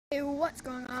Hey, what's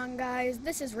going on, guys?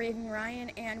 This is Raving Ryan,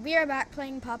 and we are back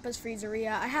playing Papa's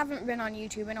Freezeria. I haven't been on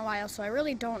YouTube in a while, so I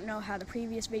really don't know how the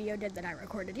previous video did that I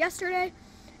recorded yesterday.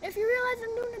 If you realize,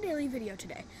 I'm doing a daily video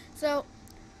today. So,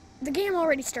 the game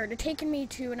already started, taking me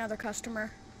to another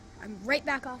customer. I'm right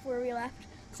back off where we left.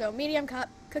 So, medium cup,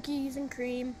 cookies and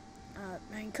cream,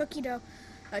 cookie dough,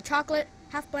 chocolate,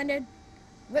 half blended,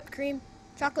 whipped cream,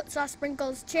 chocolate sauce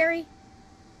sprinkles, cherry.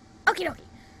 Okie dokie.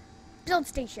 Build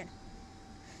station.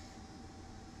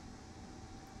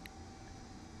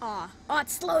 Aw, oh, it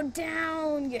slowed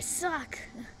down. You suck.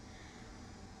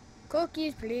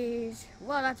 Cookies, please.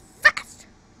 Well, that's fast.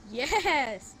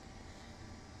 Yes.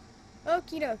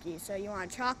 Okie dokie. So you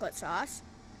want chocolate sauce?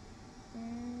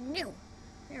 No.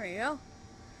 There we go.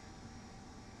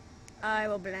 I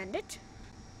will blend it.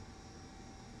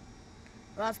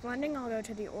 While it's blending, I'll go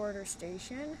to the order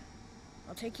station.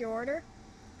 I'll take your order.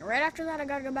 And right after that, I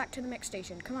gotta go back to the mix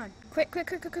station. Come on. Quick.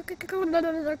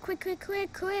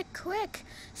 Quick.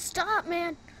 Stop,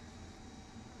 man.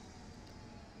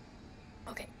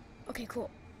 Okay,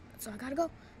 cool. So I gotta go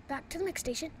back to the mix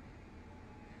station.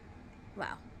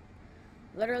 Wow.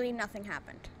 Literally nothing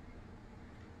happened.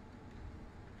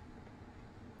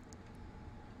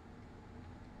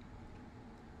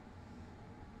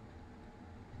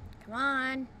 Come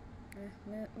on.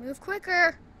 Move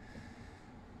quicker.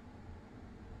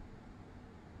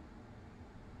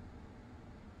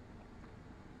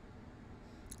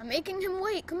 I'm making him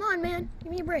wait. Come on, man.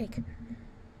 Give me a break.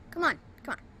 Come on.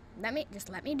 Let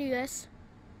me do this.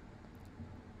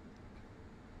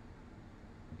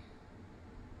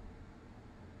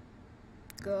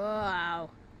 Go.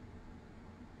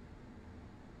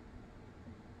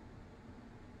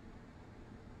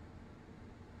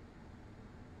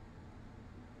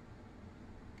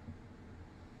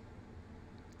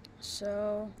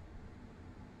 So,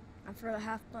 for the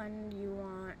half blend, you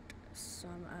want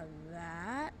some of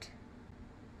that.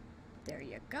 There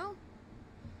you go.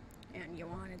 And you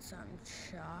wanted some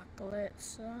chocolate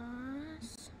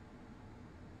sauce.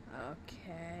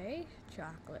 Okay,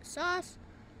 chocolate sauce.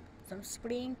 Some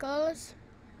sprinkles.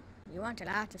 You want a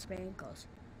lot of sprinkles.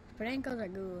 Sprinkles are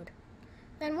good.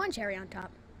 Then one cherry on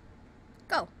top.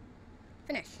 Go.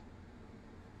 Finish.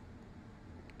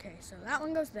 Okay, so that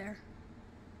one goes there.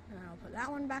 And I'll put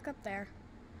that one back up there.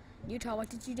 Utah, what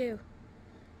did you do?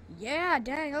 Yeah,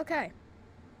 dang, okay.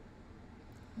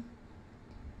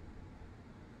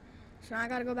 So now I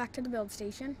gotta go back to the build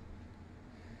station.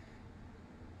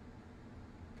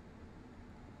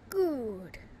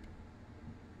 Good.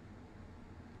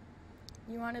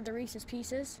 You wanted the Reese's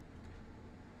Pieces?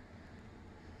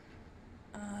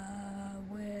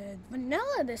 With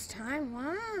vanilla this time,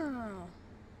 wow.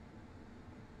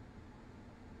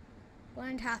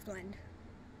 Blend, half blend.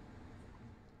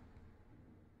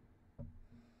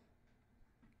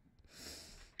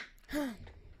 I'm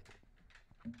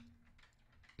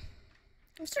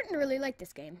starting to really like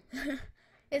this game.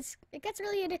 It gets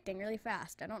really addicting really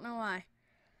fast. I don't know why.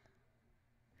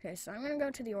 Okay, so I'm gonna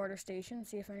go to the order station,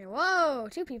 see if any. Whoa!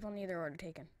 2 people need their order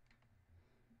taken.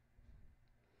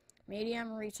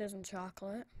 Medium, Reese's, and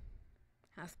chocolate.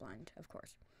 Half blend, of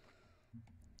course.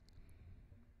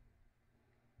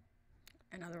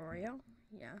 Another Oreo?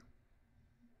 Yeah.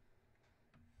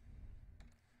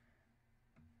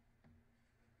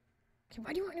 Okay,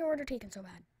 why do you want your order taken so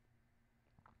bad?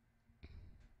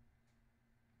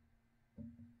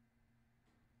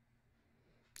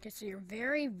 Okay, so you're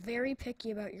very, very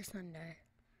picky about your sundae.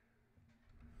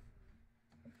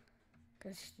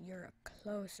 Because you're a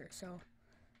closer, so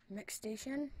mix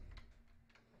station.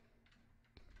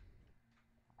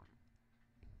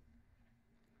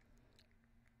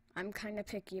 I'm kind of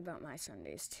picky about my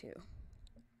sundaes too.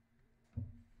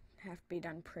 Have to be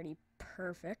done pretty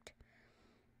perfect.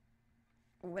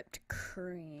 Whipped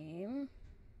cream.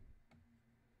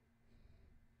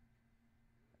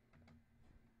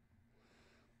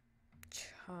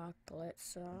 Chocolate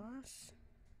sauce.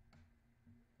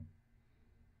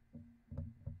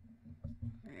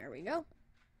 There we go.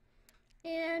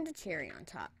 And a cherry on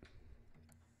top.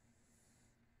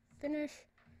 Finish.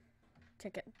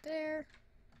 Tick it there.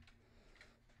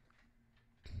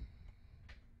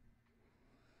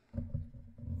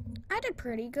 I did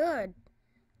pretty good.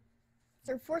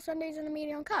 There are 4 sundaes in a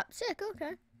medium cup. Sick,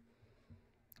 okay.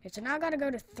 Okay, so now I gotta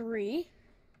go to 3.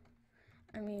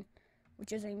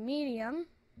 Which is a medium.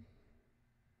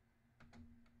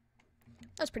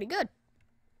 That's pretty good.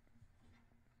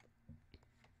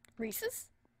 Reese's.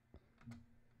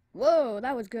 Whoa,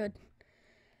 that was good.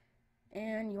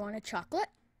 And you want a chocolate?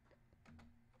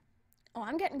 Oh,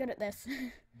 I'm getting good at this.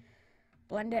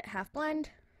 Blend it, half blend.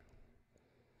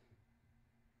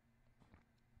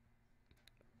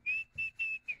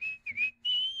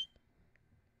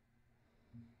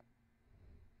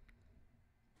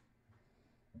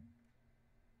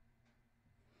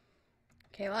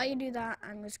 Okay, while you do that,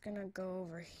 I'm just gonna go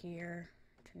over here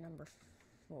to number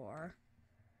 4.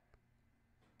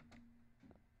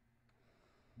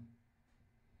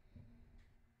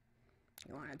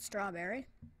 You wanted strawberry.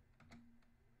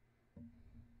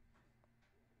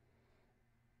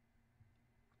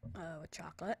 With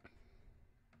chocolate.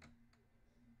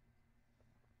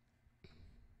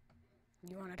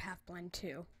 You wanted half blend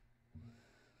too.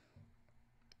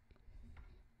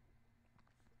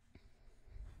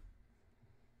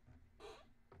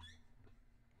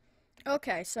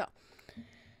 Okay, so,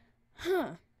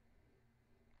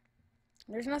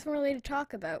 there's nothing really to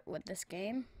talk about with this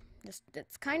game. Just,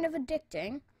 it's kind of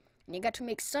addicting, and you got to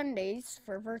make sundaes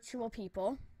for virtual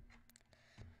people.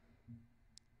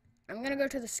 I'm gonna go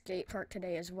to the skate park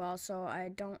today as well, so I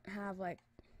don't have, like,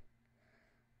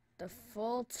 the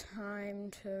full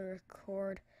time to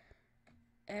record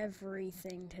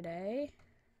everything today.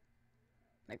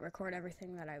 Like, record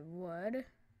everything that I would.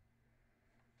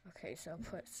 Okay, so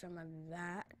put some of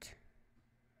that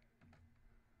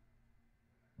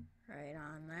right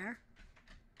on there.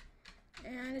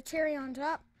 And a cherry on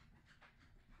top.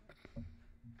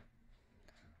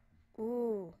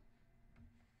 Ooh.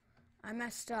 I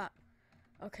messed up.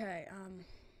 Okay,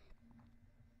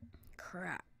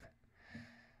 crap.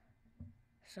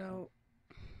 So,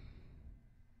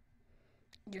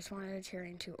 just wanted a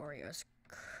cherry and 2 Oreos.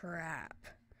 Crap.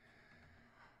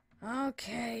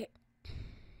 Okay.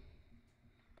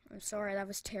 I'm sorry, that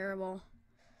was terrible.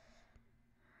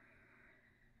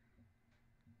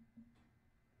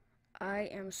 I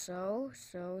am so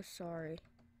sorry.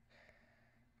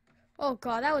 Oh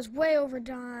god, that was way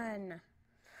overdone.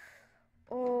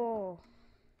 Oh.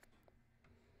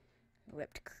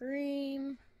 Whipped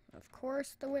cream. Of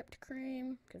course the whipped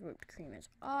cream, because whipped cream is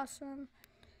awesome.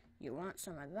 You want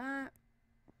some of that.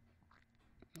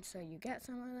 So you get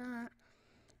some of that.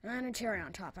 And a cherry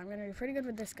on top. I'm going to do pretty good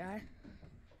with this guy.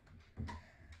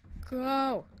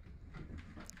 Go!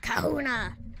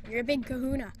 Kahuna! You're a big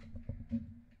kahuna.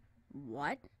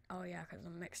 What? Oh yeah, because the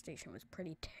mix station was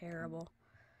pretty terrible.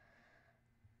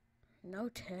 No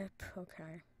tip.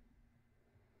 Okay.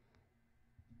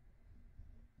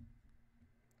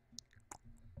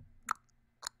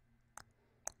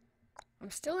 I'm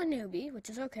still a newbie, which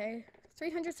is okay.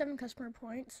 307 customer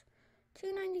points.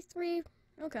 293.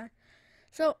 Okay.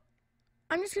 So,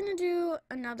 I'm just going to do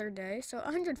another day. So,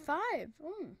 105.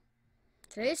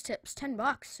 Today's tip's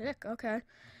 $10. Sick. Okay.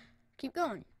 Keep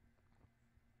going.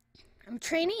 I'm a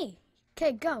trainee.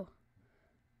 Okay, go.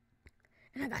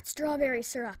 And I got strawberry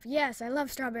syrup. Yes, I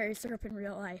love strawberry syrup in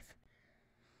real life.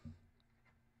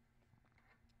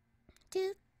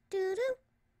 Do, do, do.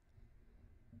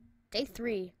 Day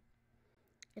 3.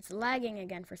 It's lagging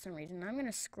again for some reason. I'm going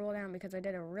to scroll down because I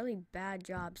did a really bad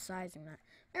job sizing that.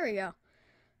 There we go.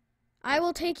 I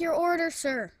will take your order,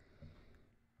 sir.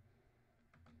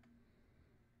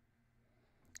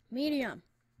 Medium.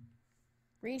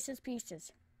 Reese's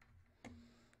Pieces.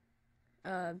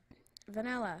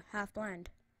 Vanilla, half blend.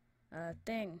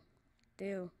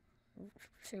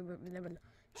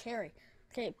 Cherry.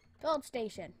 Okay, Gold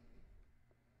Station.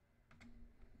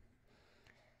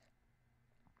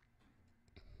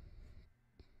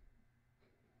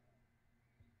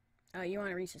 Oh, you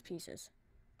want a Reese's Pieces.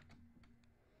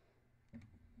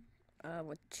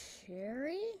 With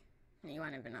cherry? You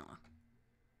want a vanilla.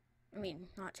 I mean,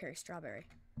 not cherry, strawberry.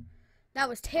 That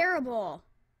was terrible.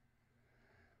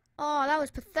 Oh, that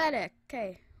was pathetic.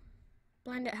 Okay.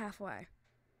 Blend it halfway.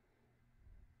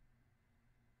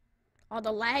 Oh,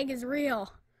 the lag is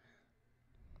real.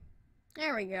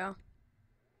 There we go.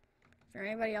 Is there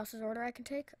anybody else's order I can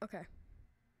take? Okay.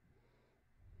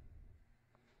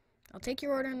 I'll take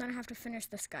your order and then I have to finish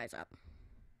this guy's up.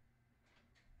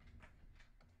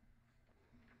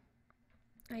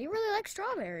 Oh, you really like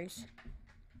strawberries.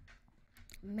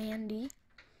 Mandy.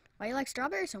 Why do you like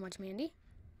strawberries so much, Mandy?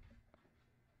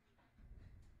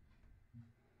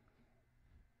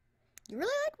 You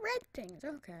really like red things.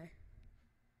 Okay.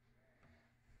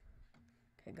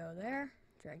 Okay, go there.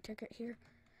 Drag ticket here.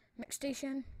 Mix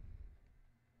station.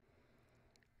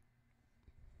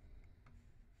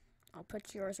 I'll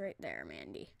put yours right there,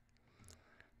 Mandy.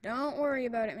 Don't worry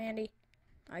about it, Mandy.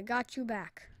 I got you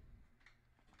back.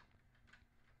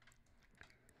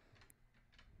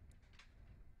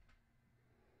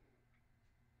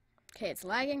 Okay, it's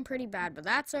lagging pretty bad, but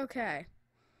that's okay.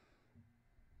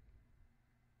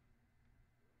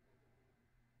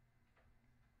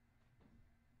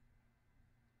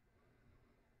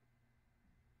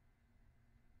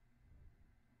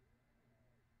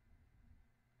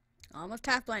 Almost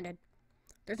half blended.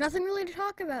 There's nothing really to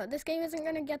talk about. This game isn't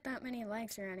going to get that many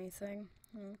likes or anything.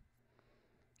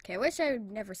 Okay, I wish I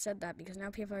had never said that because now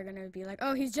people are gonna be like,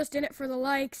 oh, he's just in it for the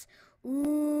likes.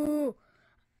 Ooh,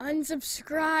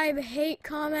 unsubscribe, hate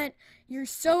comment. You're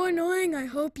so annoying, I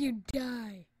hope you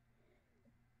die.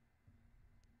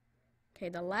 Okay,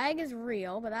 the lag is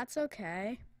real, but that's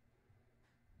okay.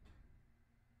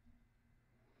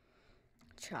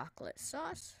 Chocolate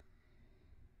sauce.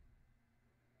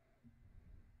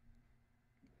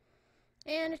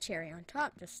 And a cherry on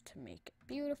top just to make it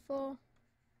beautiful.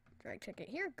 Drag ticket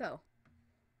here, go.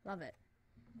 Love it.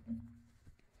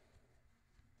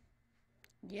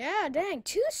 Yeah, dang,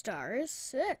 2 stars.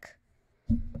 Sick.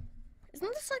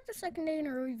 Isn't this like the second day in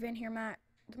a row we've been here, Matt?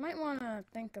 You might want to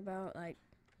think about, like,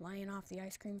 lying off the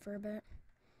ice cream for a bit.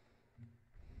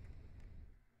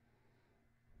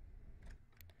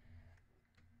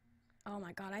 Oh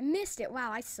my god, I missed it.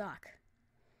 Wow, I suck.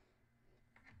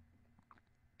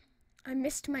 I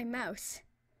missed my mouse.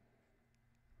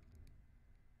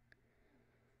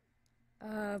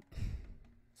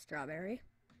 Strawberry.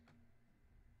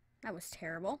 That was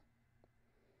terrible.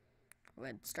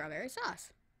 With strawberry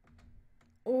sauce.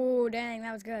 Oh, dang,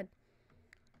 that was good.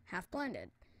 Half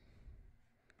blended.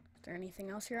 Is there anything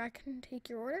else here I can take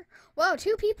your order? Whoa,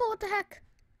 2 people? What the heck?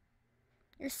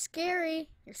 You're scary.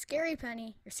 You're scary,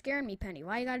 Penny. You're scaring me, Penny.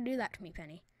 Why you gotta do that to me,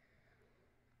 Penny?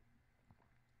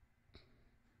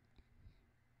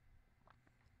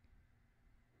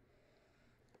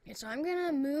 Okay, so I'm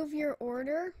gonna move your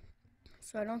order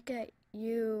so I don't get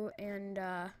you and,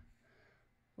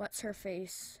 what's her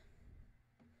face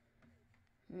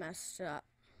messed up.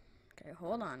 Okay,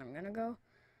 hold on. I'm gonna go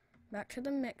back to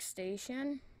the mix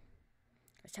station.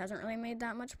 This hasn't really made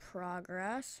that much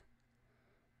progress.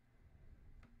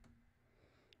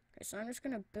 Okay, so I'm just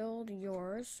gonna build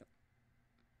yours.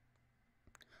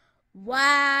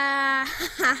 Wow!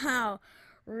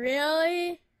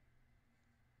 Really?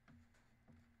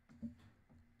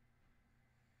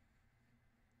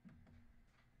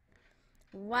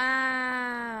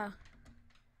 Wow.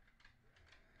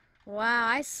 Wow,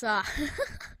 I saw.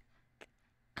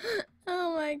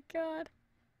 Oh my god.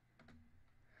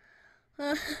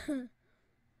 Oh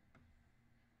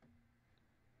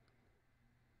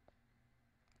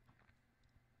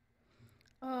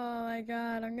my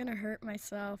god, I'm gonna hurt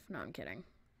myself. No, I'm kidding.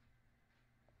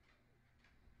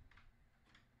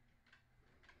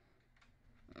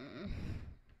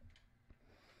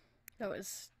 That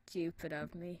was stupid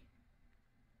of me.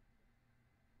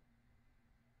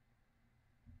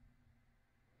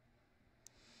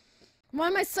 Why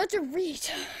am I such a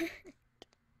retard?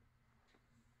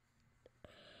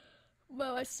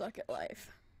 Well, I suck at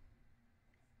life.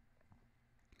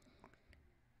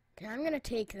 Okay, I'm gonna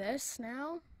take this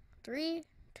now. 3,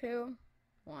 2,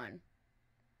 1.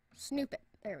 Snoop it.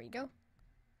 There we go.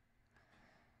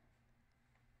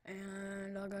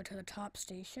 And I'll go to the top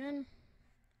station.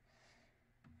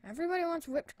 Everybody wants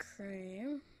whipped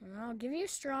cream. And I'll give you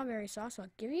strawberry sauce. I'll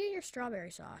give you your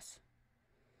strawberry sauce.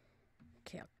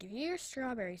 Okay, I'll give you your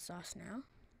strawberry sauce now.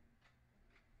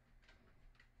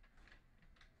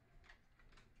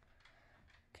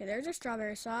 Okay, there's your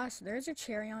strawberry sauce. There's your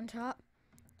cherry on top.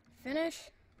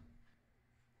 Finish.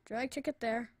 Drag ticket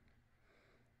there.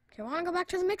 Okay, I want to go back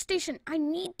to the mix station. I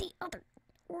need the other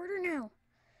order now.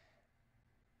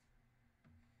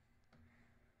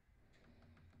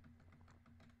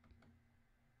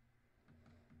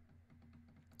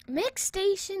 Mix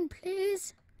station,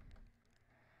 please.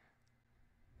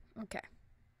 Okay.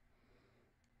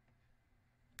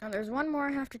 Now there's one more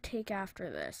I have to take after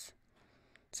this.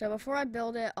 So before I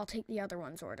build it, I'll take the other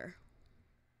one's order.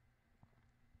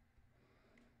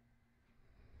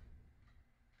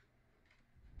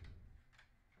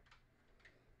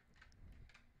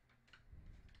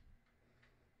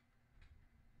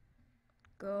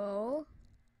 Go.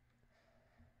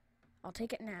 I'll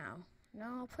take it now. No,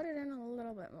 I'll put it in a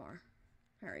little bit more.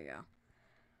 There we go.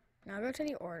 Now go to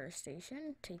the order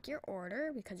station. Take your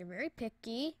order because you're very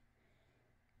picky.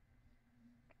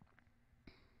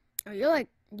 Oh, you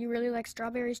really like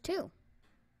strawberries too.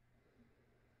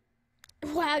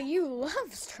 Wow, you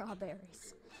love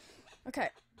strawberries. Okay.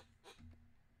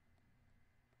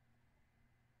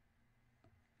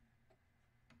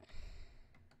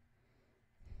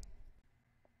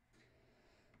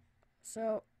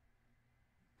 So,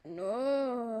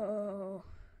 no.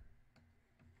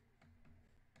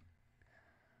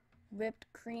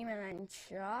 Whipped cream and then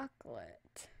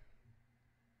chocolate.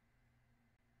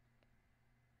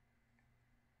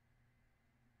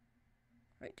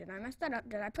 Wait, did I mess that up?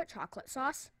 Did I put chocolate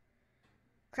sauce?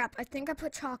 Crap, I think I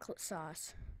put chocolate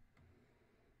sauce.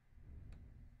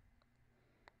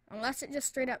 Unless it just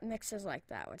straight up mixes like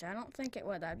that, which I don't think it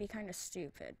would. That'd be kind of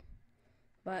stupid.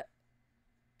 but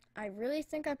I really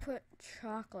think I put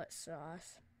chocolate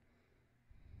sauce.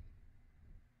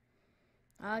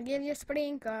 I'll give you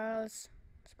sprinkles.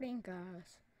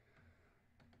 Sprinkles.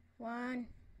 1,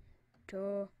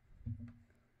 2,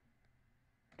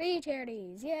 3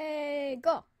 cherries. Yay!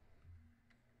 Go!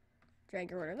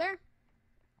 Drag your order there.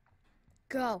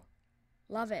 Go.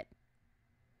 Love it.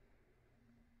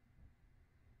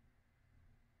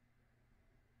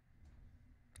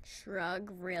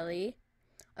 Shrug, really?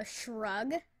 A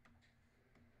shrug?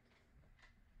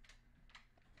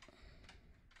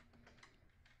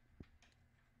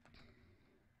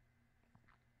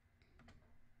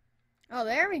 Oh,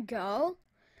 there we go.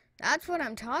 That's what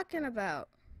I'm talking about.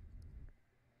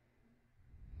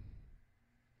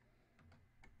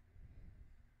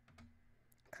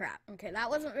 Crap. Okay, that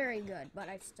wasn't very good, but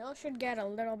I still should get a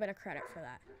little bit of credit for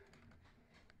that.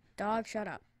 Dog, shut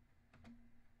up.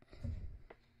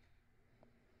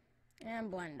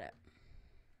 And blend it.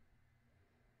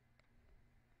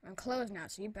 I'm closed now,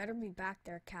 so you better be back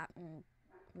there, Captain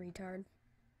Retard.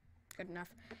 Good enough.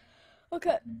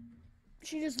 Okay.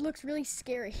 She just looks really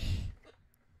scary.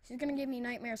 She's gonna give me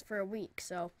nightmares for a week,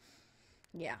 so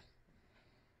yeah.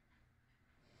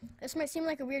 This might seem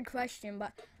like a weird question,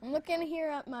 but I'm looking here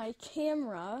at my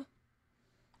camera.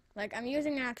 Like, I'm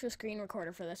using an actual screen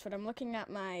recorder for this, but I'm looking at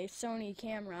my Sony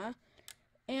camera,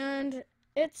 and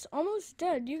it's almost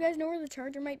dead. Do you guys know where the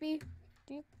charger might be?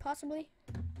 Do you possibly?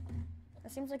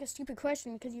 That seems like a stupid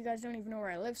question because you guys don't even know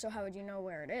where I live, so how would you know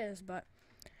where it is? But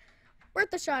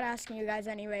worth a shot asking you guys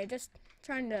anyway, just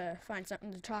trying to find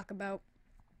something to talk about.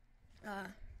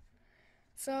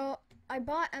 So I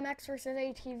bought MX vs.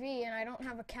 ATV and I don't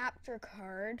have a capture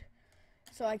card,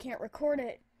 so I can't record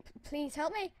it. Please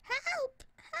help me. Help!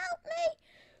 Help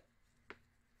me!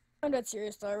 I'm dead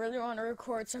serious though. I really want to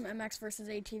record some MX vs.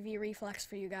 ATV reflex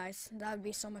for you guys. That would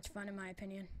be so much fun in my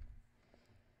opinion.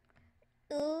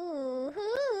 Ooh,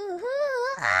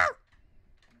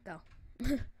 go.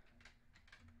 I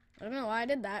don't know why I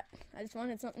did that. I just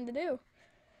wanted something to do.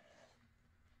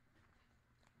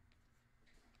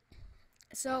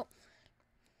 So,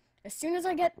 as soon as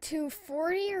I get to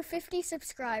 40 or 50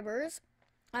 subscribers,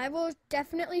 I will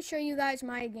definitely show you guys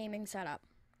my gaming setup.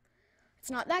 It's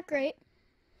not that great,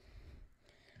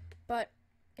 but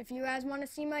if you guys want to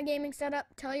see my gaming setup,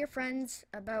 tell your friends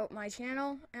about my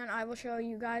channel, and I will show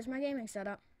you guys my gaming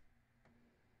setup.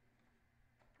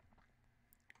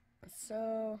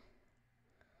 So,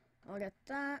 I'll get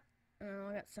that, and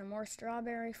I'll get some more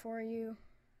strawberry for you.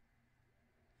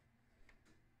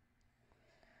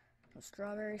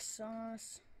 Strawberry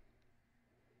sauce.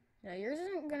 Yeah, yours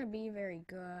isn't going to be very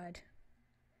good.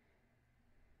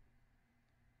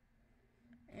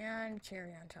 And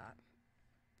cherry on top.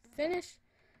 Finish.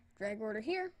 Drag order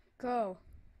here. Go.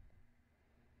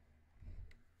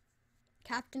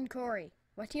 Captain Corey.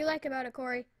 What do you like about it,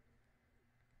 Corey?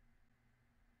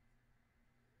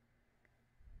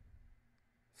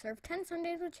 Serve 10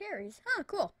 sundaes with cherries. Huh,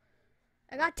 cool.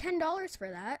 I got $10 for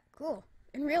that. Cool.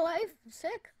 In real life?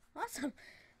 Sick. Awesome.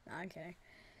 No, I'm kidding.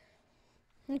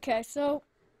 Okay, so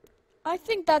I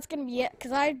think that's going to be it,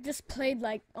 because I just played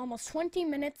like almost 20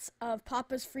 minutes of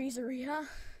Papa's Freezeria.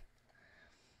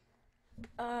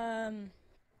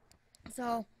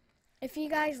 So if you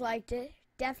guys liked it,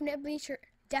 definitely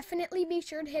be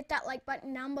sure to hit that like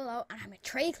button down below. And I'm a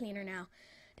tray cleaner now.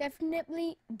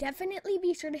 Definitely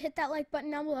be sure to hit that like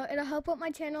button down below. It'll help out my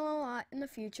channel a lot in the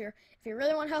future. If you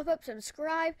really want to help out,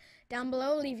 subscribe down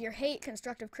below. Leave your hate,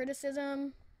 constructive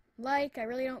criticism, I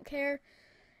really don't care.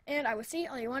 And I will see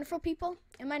all you wonderful people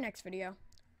in my next video.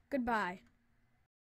 Goodbye.